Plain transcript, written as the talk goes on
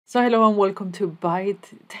So hello and welcome to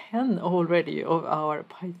byte 10 already of our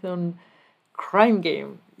Python crime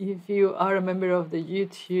game. If you are a member of the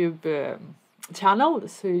YouTube channel,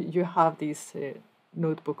 so you have this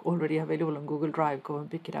notebook already available on Google Drive, go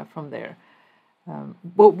and pick it up from there.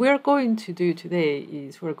 What we're going to do today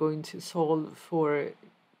is we're going to solve for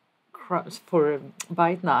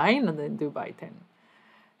byte 9 and then do byte 10.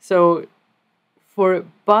 So for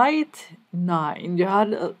byte 9, you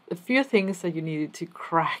had a few things that you needed to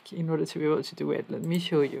crack in order to be able to do it. Let me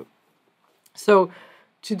show you. So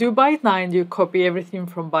to do byte 9, you copy everything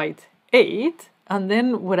from byte 8. And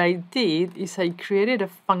then what I did is I created a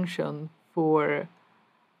function for,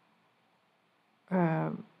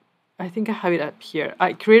 I think I have it up here.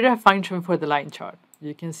 I created a function for the line chart.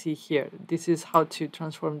 You can see here, this is how to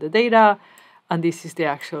transform the data. And this is the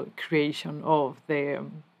actual creation of the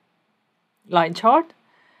line chart.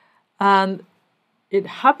 And it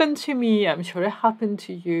happened to me, I'm sure it happened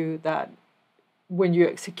to you, that when you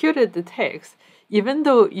executed the text, even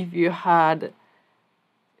though if you had,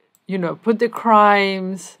 put the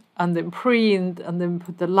crimes and then print and then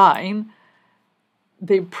put the line,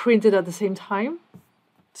 they printed at the same time.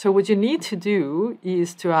 So what you need to do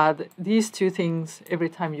is to add these two things every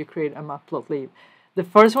time you create a Matplotlib. The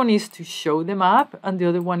first one is to show the map, and the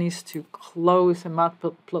other one is to close a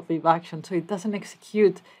Matplotlib action so it doesn't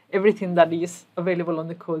execute everything that is available on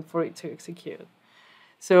the code for it to execute.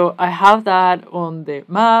 So I have that on the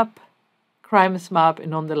map, crimes map,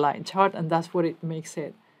 and on the line chart, and that's what it makes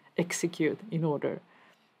it execute in order.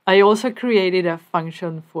 I also created a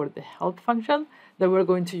function for the help function that we're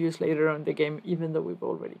going to use later on in the game, even though we've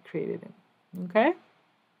already created it.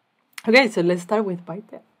 Okay, so let's start with byte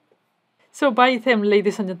 10. So byte 10,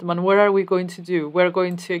 ladies and gentlemen, what are we going to do? We're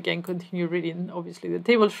going to, again, continue reading, obviously, the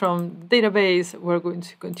tables from the database. We're going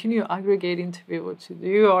to continue aggregating to be able to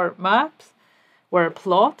do our maps, our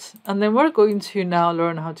plots, and then we're going to now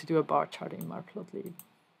learn how to do a bar chart in Matplotlib.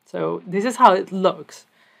 So this is how it looks,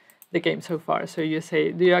 the game so far. So you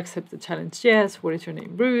say, do you accept the challenge? Yes. What is your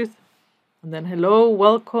name? Ruth. And then hello,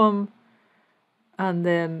 welcome. And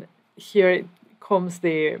then here comes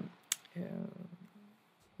the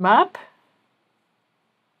map.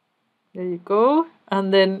 There you go.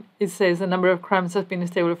 And then it says the number of crimes has been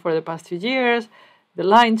stable for the past 2 years, the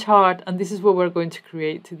line chart, and this is what we're going to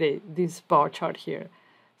create today, this bar chart here.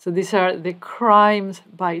 So these are the crimes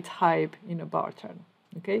by type in a bar chart.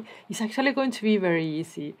 Okay, it's actually going to be very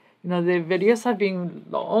easy. The videos have been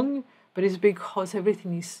long, but it's because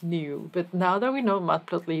everything is new. But now that we know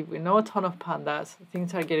Matplotlib, we know a ton of pandas,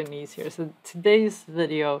 things are getting easier. So today's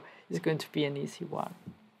video is going to be an easy one.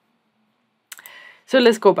 So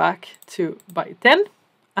let's go back to byte 10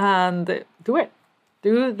 and do it.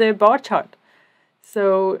 Do the bar chart.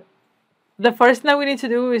 So the first thing that we need to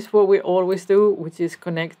do is what we always do, which is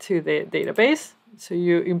connect to the database. So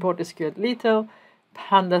you import SQL,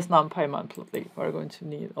 pandas, numpy, Matplotlib. We're going to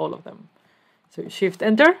need all of them. So shift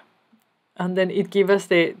enter, and then it gives us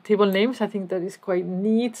the table names. I think that is quite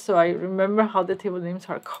neat. So I remember how the table names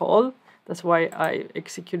are called. That's why I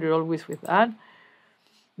executed always with that.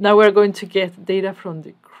 Now we're going to get data from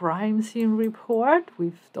the crime scene report.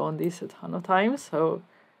 We've done this a ton of times, so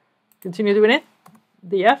continue doing it,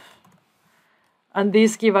 df. And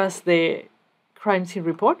this gives us the crime scene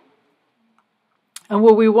report. And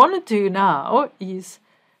what we want to do now is,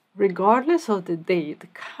 regardless of the date,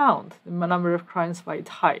 count the number of crimes by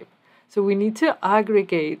type. So we need to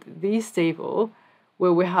aggregate this table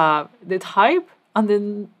where we have the type and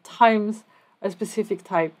then times a specific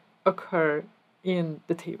type occur in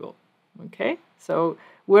the table. Okay, so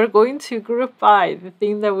we're going to group by, the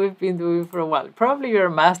thing that we've been doing for a while. Probably you're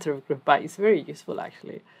a master of group by. It's very useful,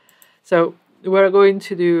 actually. So we're going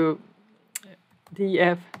to do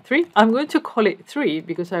df3. I'm going to call it 3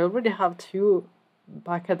 because I already have 2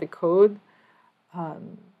 back at the code,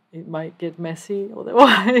 and it might get messy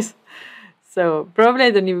otherwise. So probably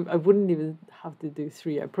I wouldn't even have to do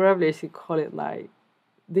 3. I probably should call it like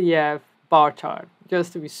df bar chart,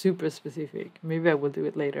 just to be super specific. Maybe I will do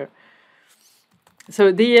it later.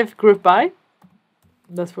 So df group by,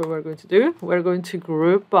 that's what we're going to do. We're going to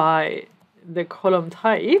group by the column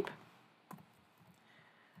type,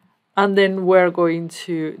 and then we're going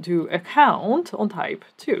to do a count on type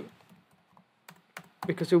too,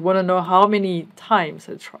 because we want to know how many times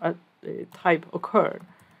a type occurred,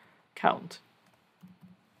 count.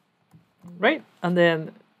 Right, and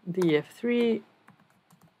then df3,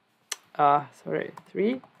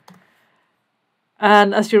 3.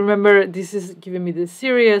 And as you remember, this is giving me the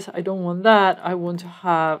series. I don't want that. I want to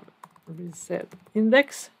have reset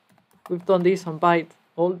index. We've done this on byte,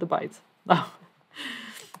 all the bytes now.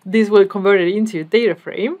 this will convert it into a data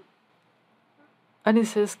frame. And it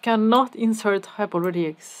says cannot insert type already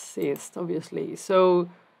exists, obviously. So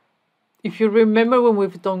if you remember when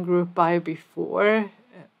we've done group by before,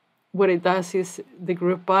 what it does is the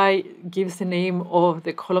group by gives the name of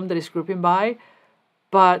the column that is grouping by,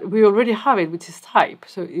 but we already have it, which is type,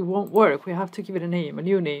 so it won't work. We have to give it a name, a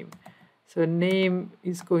new name. So name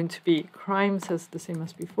is going to be crimes, as the same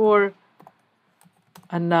as before.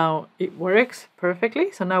 And now it works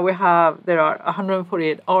perfectly. So now we have, there are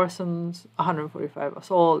 148 arsons, 145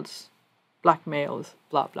 assaults, blackmails,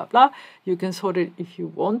 blah, blah, blah. You can sort it if you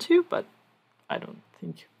want to, but I don't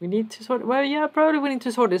think we need to sort it. Well, yeah, probably we need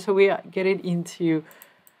to sort it. So we get it into,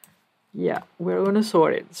 yeah, we're going to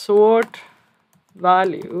sort it. Sort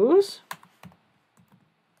values.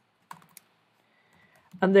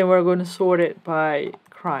 And then we're going to sort it by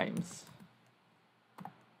crimes.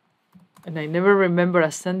 And I never remember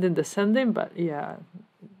ascending, descending, but yeah,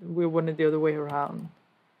 we want it the other way around.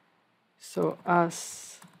 So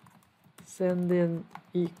ascending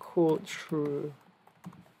equal true.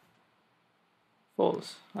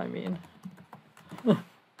 False, I mean.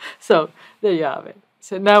 So there you have it.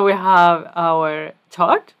 So now we have our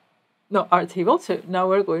chart, no, our table. So now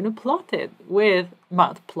we're going to plot it with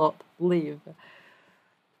Matplotlib.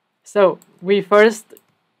 So we first,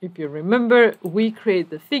 if you remember, we create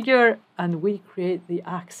the figure and we create the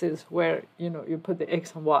axis where, you know, you put the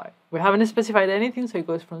x and y. We haven't specified anything, so it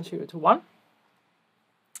goes from 0 to 1.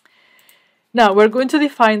 Now we're going to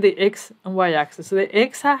define the x and y axis. So the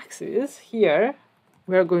x-axis here,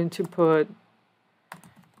 we're going to put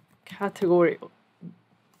category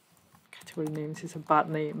names is a bad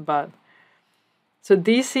name, but so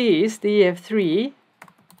this is df3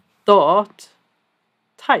 dot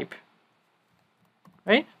type,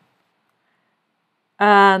 right?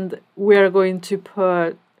 And we're going to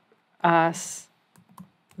put as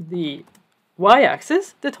the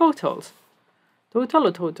y-axis the totals. Total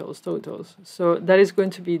or totals? Totals. So that is going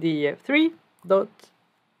to be df3 dot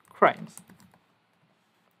crimes.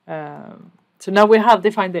 So now we have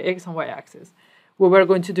defined the x and y-axis. What we're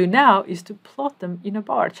going to do now is to plot them in a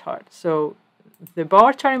bar chart. So the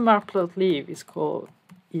bar chart in Matplotlib is called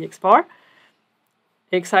exbar.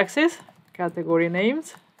 X-axis, category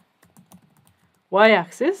names.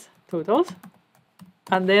 Y-axis, totals.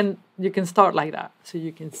 And then you can start like that, so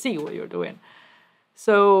you can see what you're doing.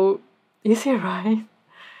 So easy, right?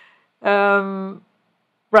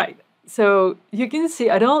 Right. So you can see,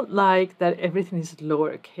 I don't like that everything is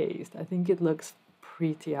lowercase. I think it looks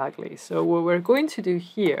pretty ugly. So what we're going to do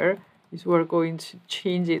here is we're going to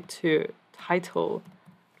change it to title,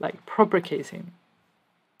 like proper casing.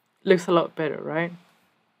 Looks a lot better, right?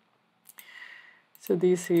 So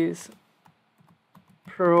this is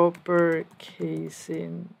proper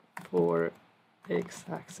casing for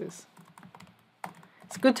x-axis.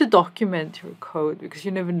 It's good to document your code because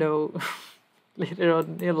you never know later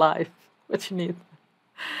on in your life what you need.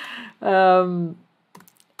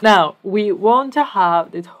 Now, we want to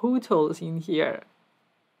have the totals in here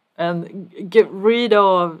and get rid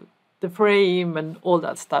of the frame and all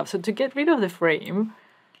that stuff. So to get rid of the frame,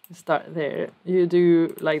 start there, you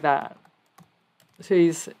do like that. So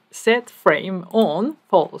it's set frame on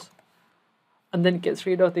false. And then it gets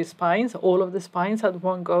rid of the spines, all of the spines at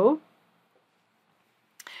one go.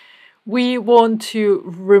 We want to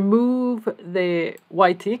remove the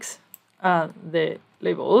white ticks and the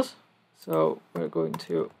labels. So we're going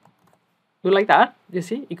to do like that. You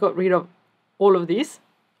see, it got rid of all of these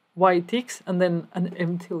white ticks and then an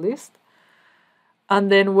empty list.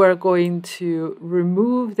 And then we're going to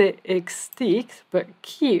remove the X ticks, but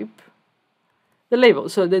keep the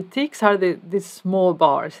labels. So the ticks are these small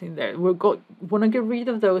bars in there. We want to get rid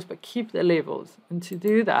of those, but keep the labels. And to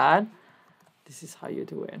do that, this is how you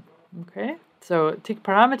do it. Okay, so tick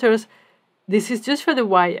parameters, this is just for the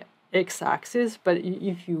y-x-axis, but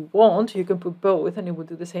if you want, you can put both and it will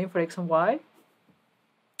do the same for x and y.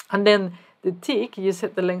 And then the tick, you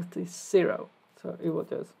set the length to 0, so it will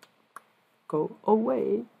just go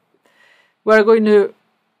away. We're going to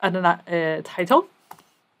add a title,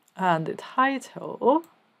 and the title,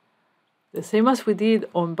 the same as we did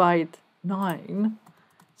on byte 9,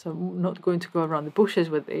 so I'm not going to go around the bushes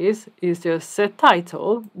with this, is just set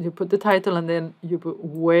title. You put the title and then you put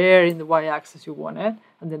where in the y-axis you want it,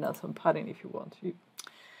 and then add some padding if you want.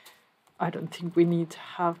 I don't think we need to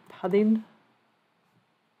have padding.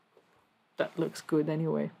 That looks good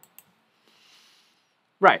anyway.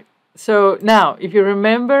 Right, so now if you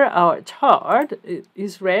remember our chart, it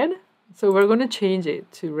is red, so we're going to change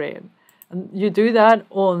it to red. And you do that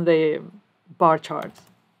on the bar charts.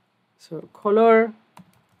 So color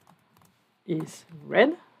is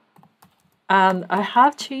red, And I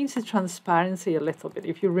have changed the transparency a little bit.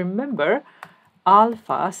 If you remember,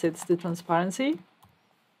 alpha sets the transparency.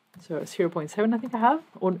 So 0.7 I think I have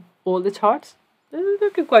on all the charts. They're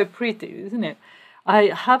looking quite pretty, isn't it? I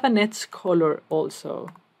have an edge color also.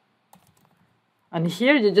 And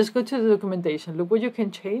here you just go to the documentation. Look what you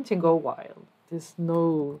can change and go wild. There's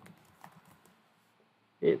no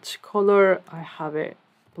edge color. I have it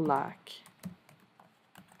black.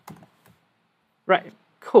 Right,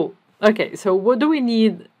 cool. Okay, so what do we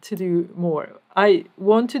need to do more? I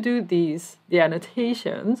want to do the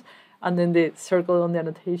annotations, and then the circle on the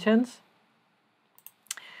annotations.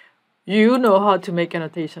 You know how to make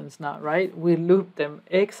annotations now, right? We loop them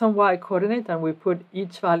x and y coordinate, and we put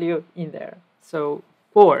each value in there. So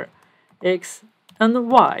for x and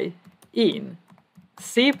y in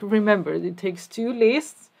zip, remember, it takes two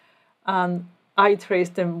lists, and I trace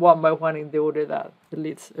them one by one in the order that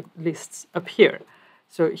the lists appear.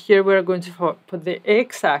 So here we're going to put the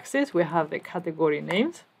x-axis, we have the category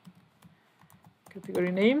names.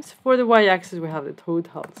 For the y-axis, we have the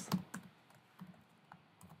totals.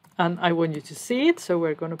 And I want you to see it, so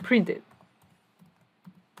we're going to print it.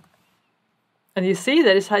 And you see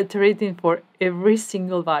that it's iterating for every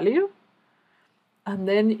single value. And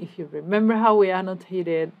then if you remember how we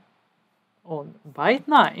annotated on byte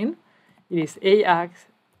 9, it is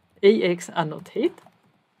AX annotate.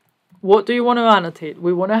 What do you want to annotate?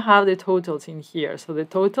 We want to have the totals in here. So the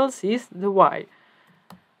totals is the y.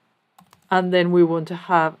 And then we want to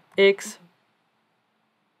have x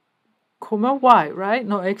comma y, right?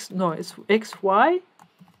 It's xy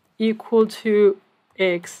equal to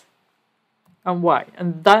x and y.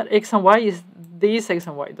 And that x and y is this x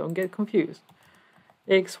and y. Don't get confused.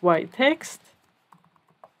 XY text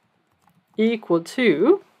equal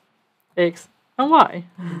to x and y.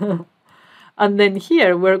 And then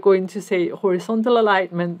here we're going to say horizontal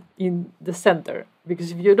alignment in the center,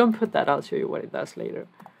 because if you don't put that, I'll show you what it does later.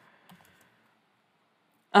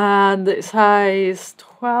 And size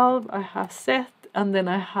 12 I have set, and then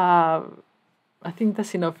I think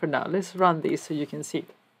that's enough for now. Let's run this so you can see.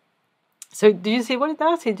 So do you see what it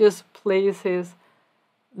does? It just places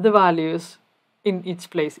the values in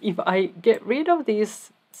each place. If I get rid of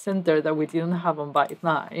this center that we didn't have on byte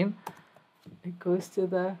 9, it goes to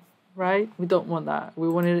the right. We don't want that. We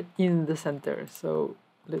want it in the center. So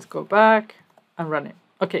let's go back and run it.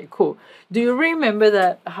 Okay, cool. Do you remember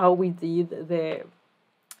that how we did the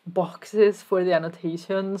boxes for the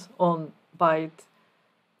annotations on byte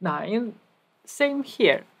 9? Same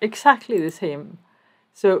here, exactly the same.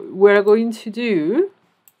 So we're going to do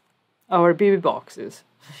our BB boxes,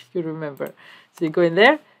 if you remember. So you go in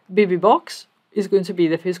there, BB box is going to be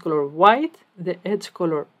the face color white, the edge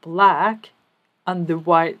color black, and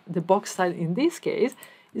the box style in this case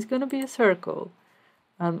is going to be a circle.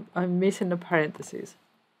 And I'm missing a parenthesis.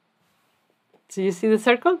 So you see the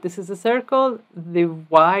circle? This is a circle, the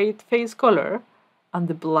white face color, and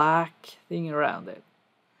the black thing around it.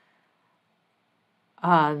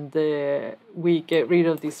 And we get rid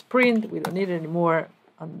of this print. We don't need it anymore.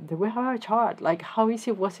 And then we have our chart. Like, how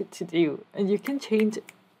easy was it to do? And you can change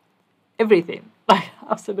everything, like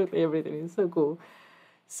absolutely everything. It's so cool.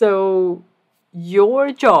 So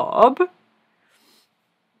your job,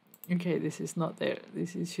 okay, this is not there.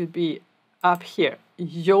 Should be up here.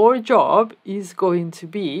 Your job is going to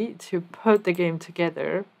be to put the game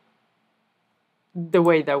together the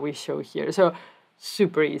way that we show here. So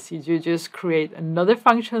super easy. You just create another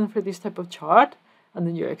function for this type of chart, and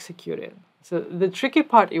then you execute it. So the tricky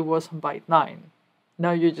part, it was on byte 9.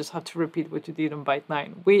 Now you just have to repeat what you did on byte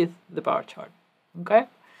 9 with the bar chart. Okay?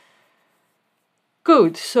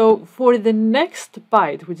 Good. So for the next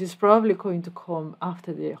byte, which is probably going to come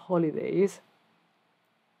after the holidays,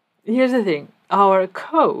 here's the thing. Our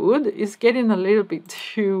code is getting a little bit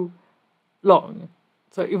too long.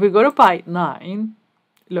 So if we go to byte 9,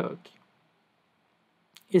 look.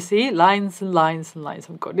 You see, lines and lines and lines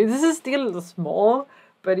of code. This is still small,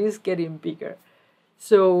 but it's getting bigger.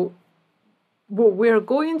 So what we're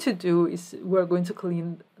going to do is we're going to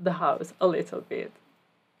clean the house a little bit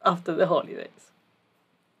after the holidays.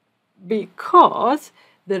 Because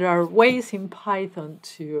there are ways in Python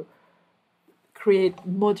to create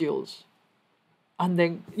modules. And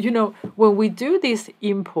then, you know, when we do this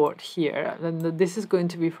import here, and this is going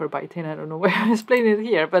to be for byte 10, I don't know why I'm explaining it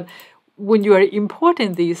here, but when you are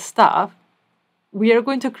importing these stuff, we are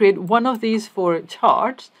going to create one of these for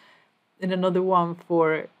charts and another one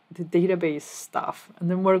for the database stuff. And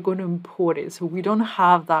then we're going to import it. So we don't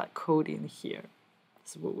have that code in here.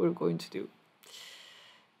 That's what we're going to do.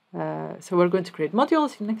 So we're going to create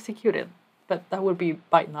modules and execute it. But that will be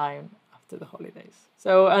byte 9 after the holidays.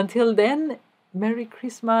 So until then, Merry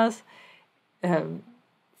Christmas.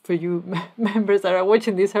 For you members that are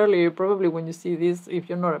watching this earlier, probably when you see this, if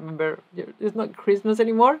you're not a member, it's not Christmas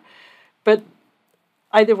anymore. But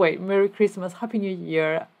either way, Merry Christmas, Happy New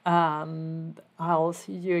Year, and I'll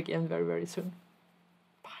see you again very, very soon.